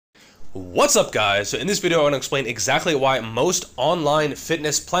What's up, guys? So in this video I want to explain exactly why most online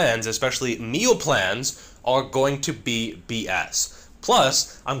fitness plans, especially meal plans, are going to be BS.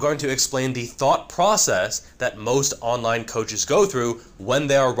 Plus, I'm going to explain the thought process that most online coaches go through when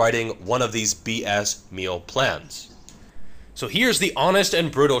they are writing one of these BS meal plans. So here's the honest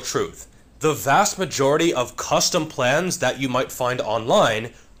and brutal truth. The vast majority of custom plans that you might find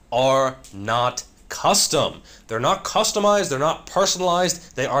online are not custom. They're not customized, they're not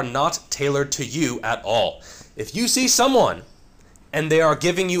personalized, they are not tailored to you at all. If you see someone and they are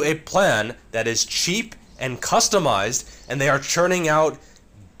giving you a plan that is cheap and customized and they are churning out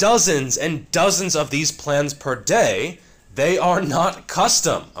dozens and dozens of these plans per day, they are not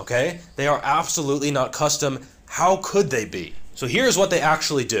custom, okay? They are absolutely not custom. How could they be? So here's what they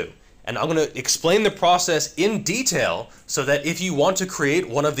actually do. And I'm going to explain the process in detail so that if you want to create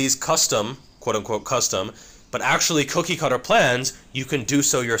one of these custom, quote-unquote custom, but actually cookie-cutter plans, you can do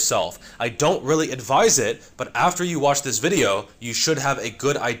so yourself. I don't really advise it, but after you watch this video, you should have a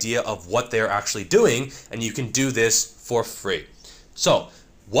good idea of what they're actually doing, and you can do this for free. So,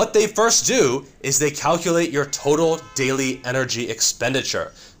 what they first do is they calculate your total daily energy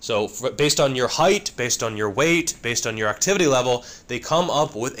expenditure. So based on your height, based on your weight, based on your activity level, they come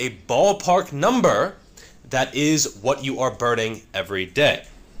up with a ballpark number that is what you are burning every day.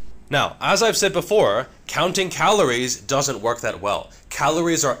 Now, as I've said before, counting calories doesn't work that well.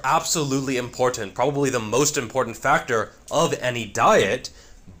 Calories are absolutely important, probably the most important factor of any diet,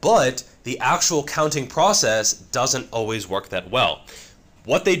 but the actual counting process doesn't always work that well.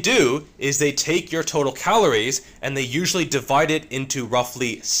 What they do is they take your total calories and they usually divide it into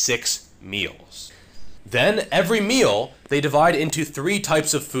roughly 6 meals. Then every meal they divide into 3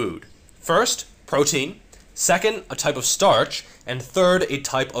 types of food. First, protein. Second, a type of starch, and third, a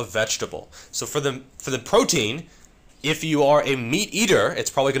type of vegetable. So for the protein, if you are a meat eater,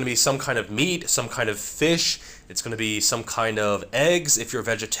 it's probably going to be some kind of meat, some kind of fish, it's going to be some kind of eggs. If you're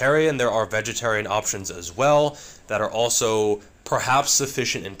vegetarian, there are vegetarian options as well that are also perhaps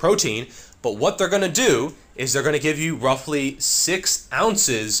sufficient in protein. But what they're going to do is they're going to give you roughly 6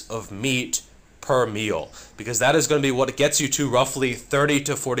 ounces of meat per meal, because that is going to be what gets you to roughly 30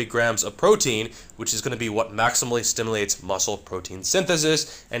 to 40 grams of protein, which is going to be what maximally stimulates muscle protein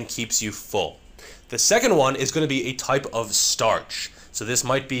synthesis and keeps you full. The second one is going to be a type of starch. So this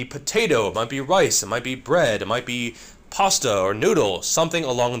might be potato, it might be rice, it might be bread, it might be pasta or noodle, something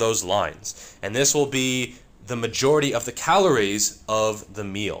along those lines. And this will be the majority of the calories of the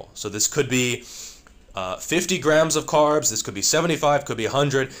meal. So this could be 50 grams of carbs, this could be 75, could be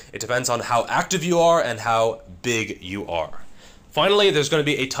 100. It depends on how active you are and how big you are. Finally, there's going to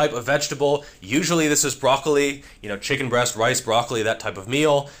be a type of vegetable. Usually this is broccoli, chicken breast, rice, broccoli, that type of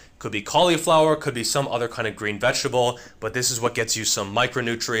meal. Could be cauliflower, could be some other kind of green vegetable, but this is what gets you some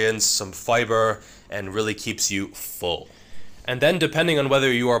micronutrients, some fiber, and really keeps you full. And then depending on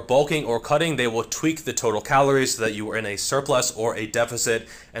whether you are bulking or cutting, they will tweak the total calories so that you are in a surplus or a deficit,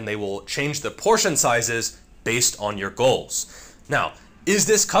 and they will change the portion sizes based on your goals. Now, is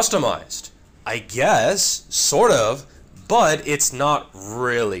this customized? I guess, sort of, but it's not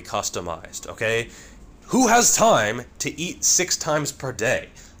really customized, okay? Who has time to eat 6 times per day?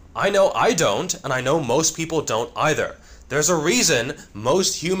 I know I don't, and I know most people don't either. There's a reason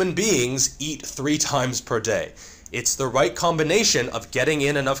most human beings eat 3 times per day. It's the right combination of getting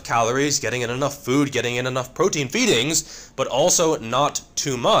in enough calories, getting in enough food, getting in enough protein feedings, but also not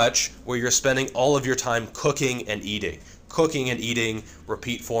too much where you're spending all of your time cooking and eating. Cooking and eating,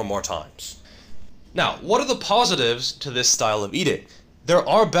 repeat 4 more times. Now, what are the positives to this style of eating? There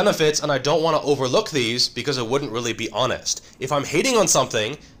are benefits, and I don't want to overlook these because it wouldn't really be honest. If I'm hating on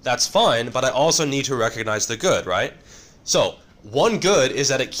something, that's fine, but I also need to recognize the good, right? So, one good is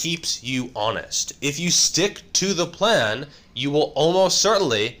that it keeps you honest. If you stick to the plan, you will almost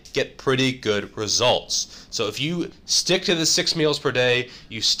certainly get pretty good results. So if you stick to the 6 meals per day,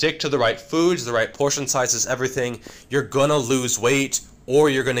 you stick to the right foods, the right portion sizes, everything, you're gonna lose weight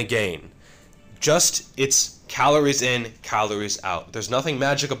or you're gonna gain. It's calories in, calories out. There's nothing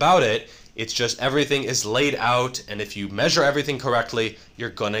magic about it. It's just everything is laid out, and if you measure everything correctly,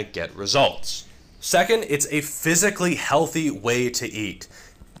 you're gonna get results. Second, it's a physically healthy way to eat.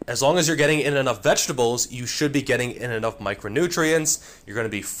 As long as you're getting in enough vegetables, you should be getting in enough micronutrients. You're going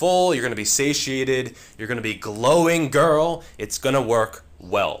to be full, you're going to be satiated, you're going to be glowing, girl. It's going to work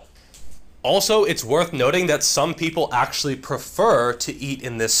well. Also, it's worth noting that some people actually prefer to eat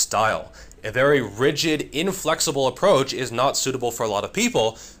in this style. A very rigid, inflexible approach is not suitable for a lot of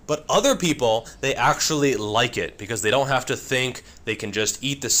people, but other people, they actually like it because they don't have to think. They can just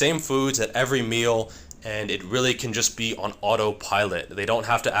eat the same foods at every meal and it really can just be on autopilot. They don't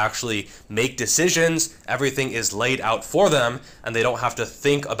have to actually make decisions. Everything is laid out for them, and they don't have to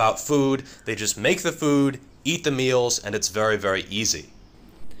think about food. They just make the food, eat the meals, and it's very, very easy.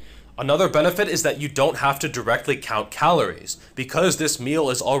 Another benefit is that you don't have to directly count calories. Because this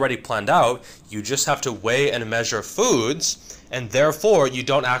meal is already planned out, you just have to weigh and measure foods, and therefore you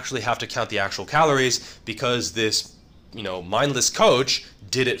don't actually have to count the actual calories because this, mindless coach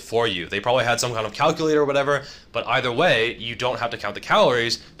did it for you. They probably had some kind of calculator or whatever, but either way, you don't have to count the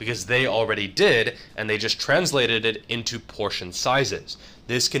calories because they already did, and they just translated it into portion sizes.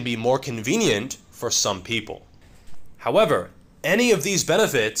 This can be more convenient for some people. However, any of these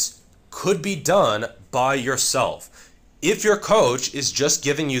benefits could be done by yourself. If your coach is just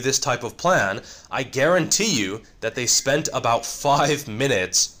giving you this type of plan, I guarantee you that they spent about 5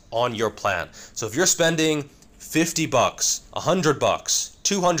 minutes on your plan. So if you're spending $50, $100,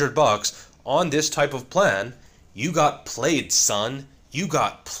 $200 on this type of plan, you got played, son. You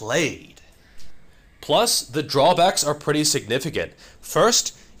got played. Plus, the drawbacks are pretty significant.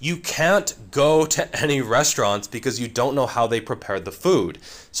 First, you can't go to any restaurants because you don't know how they prepared the food.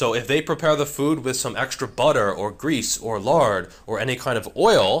 So if they prepare the food with some extra butter or grease or lard or any kind of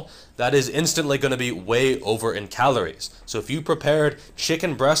oil, that is instantly going to be way over in calories. So if you prepared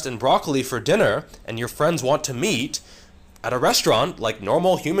chicken breast and broccoli for dinner and your friends want to meet at a restaurant like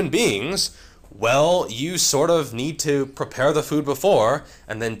normal human beings, well, you sort of need to prepare the food before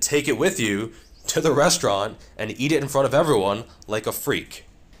and then take it with you to the restaurant and eat it in front of everyone like a freak.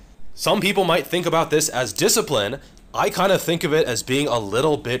 Some people might think about this as discipline. I kind of think of it as being a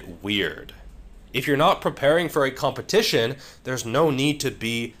little bit weird. If you're not preparing for a competition, there's no need to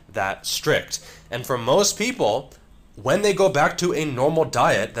be that strict. And for most people, when they go back to a normal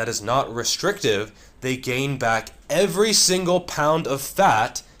diet that is not restrictive, they gain back every single pound of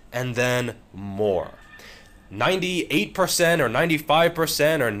fat and then more. 98% or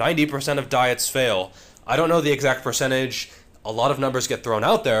 95% or 90% of diets fail. I don't know the exact percentage. A lot of numbers get thrown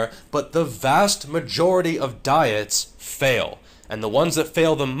out there, but the vast majority of diets fail. And the ones that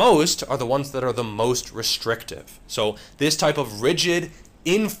fail the most are the ones that are the most restrictive. So this type of rigid,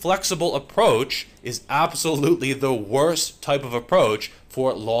 inflexible approach is absolutely the worst type of approach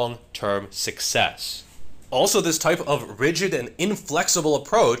for long-term success. Also, this type of rigid and inflexible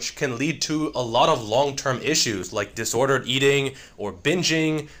approach can lead to a lot of long-term issues like disordered eating or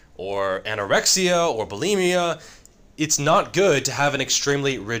binging or anorexia or bulimia. It's not good to have an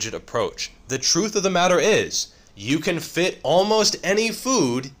extremely rigid approach. The truth of the matter is, you can fit almost any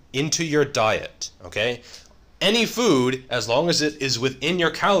food into your diet, okay? Any food, as long as it is within your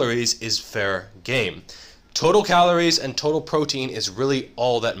calories, is fair game. Total calories and total protein is really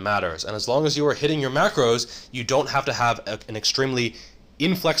all that matters. And as long as you are hitting your macros, you don't have to have an extremely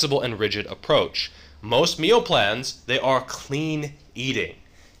inflexible and rigid approach. Most meal plans, they are clean eating.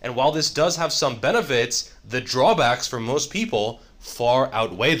 And while this does have some benefits, the drawbacks for most people far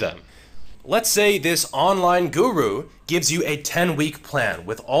outweigh them. Let's say this online guru gives you a 10-week plan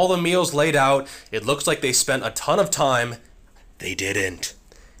with all the meals laid out. It looks like they spent a ton of time. They didn't.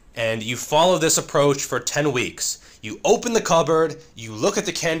 And you follow this approach for 10 weeks. You open the cupboard, you look at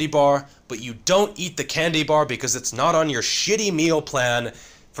the candy bar, but you don't eat the candy bar because it's not on your shitty meal plan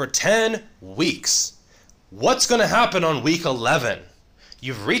for 10 weeks. What's going to happen on week 11?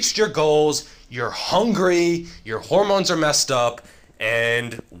 You've reached your goals, you're hungry, your hormones are messed up,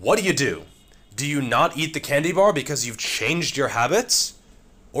 and what do? Do you not eat the candy bar because you've changed your habits?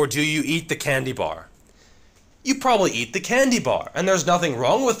 Or do you eat the candy bar? You probably eat the candy bar, and there's nothing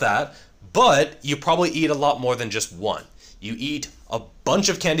wrong with that, but you probably eat a lot more than just one. You eat a bunch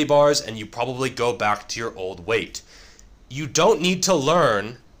of candy bars, and you probably go back to your old weight. You don't need to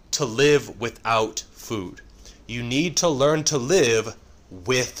learn to live without food. You need to learn to live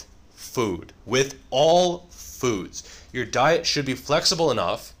with food, with all foods. Your diet should be flexible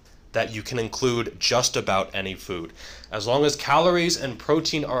enough that you can include just about any food. As long as calories and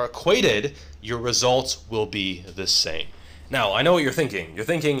protein are equated, your results will be the same. Now, I know what you're thinking. You're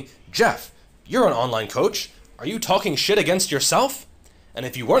thinking, Jeff, you're an online coach. Are you talking shit against yourself? And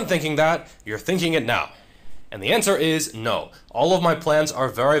if you weren't thinking that, you're thinking it now. And the answer is no. All of my plans are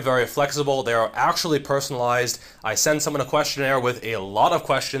very, very flexible. They are actually personalized. I send someone a questionnaire with a lot of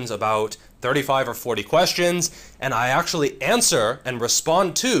questions, about 35 or 40 questions, and I actually answer and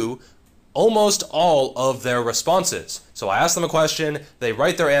respond to almost all of their responses. So I ask them a question, they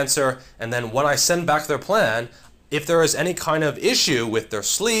write their answer, and then when I send back their plan, If there is any kind of issue with their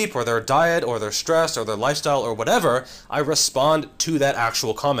sleep or their diet or their stress or their lifestyle or whatever, I respond to that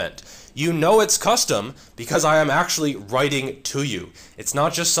actual comment. You know it's custom because I am actually writing to you. It's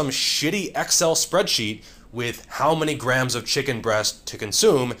not just some shitty Excel spreadsheet with how many grams of chicken breast to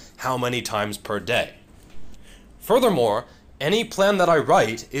consume how many times per day. Furthermore, any plan that I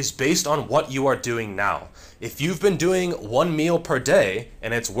write is based on what you are doing now. If you've been doing 1 meal per day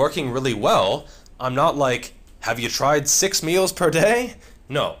and it's working really well, I'm not like, have you tried 6 meals per day?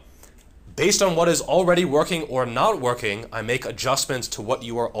 No. Based on what is already working or not working, I make adjustments to what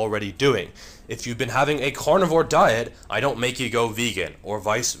you are already doing. If you've been having a carnivore diet, I don't make you go vegan, or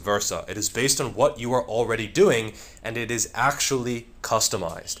vice versa. It is based on what you are already doing, and it is actually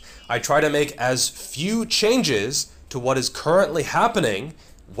customized. I try to make as few changes to what is currently happening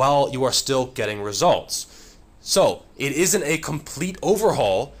while you are still getting results. So, it isn't a complete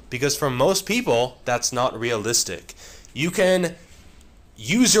overhaul, because for most people, that's not realistic. You can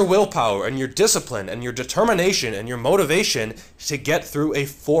use your willpower and your discipline and your determination and your motivation to get through a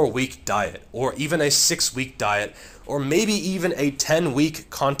 4-week diet, or even a 6-week diet, or maybe even a 10-week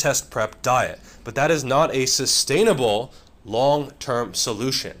contest prep diet. But that is not a sustainable long-term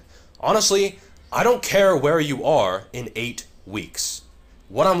solution. Honestly, I don't care where you are in 8 weeks.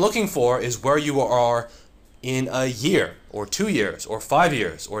 What I'm looking for is where you are in a year, or 2 years, or 5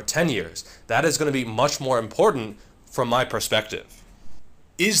 years, or 10 years. That is going to be much more important from my perspective.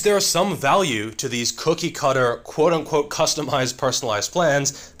 Is there some value to these cookie-cutter, quote-unquote customized, personalized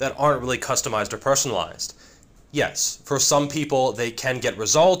plans that aren't really customized or personalized? Yes, for some people they can get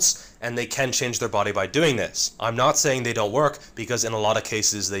results and they can change their body by doing this. I'm not saying they don't work, because in a lot of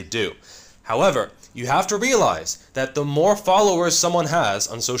cases they do. However, you have to realize that the more followers someone has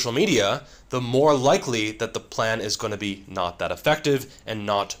on social media, the more likely that the plan is going to be not that effective and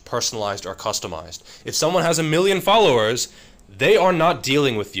not personalized or customized. If someone has 1 million followers, they are not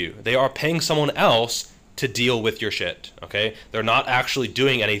dealing with you. They are paying someone else to deal with your shit, okay? They're not actually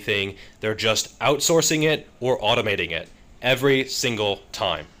doing anything. They're just outsourcing it or automating it every single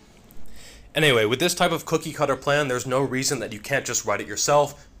time. Anyway, with this type of cookie cutter plan, there's no reason that you can't just write it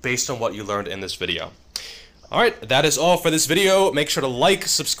yourself based on what you learned in this video. Alright, that is all for this video. Make sure to like,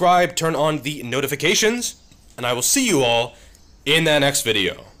 subscribe, turn on the notifications, and I will see you all in that next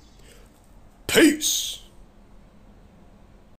video. Peace!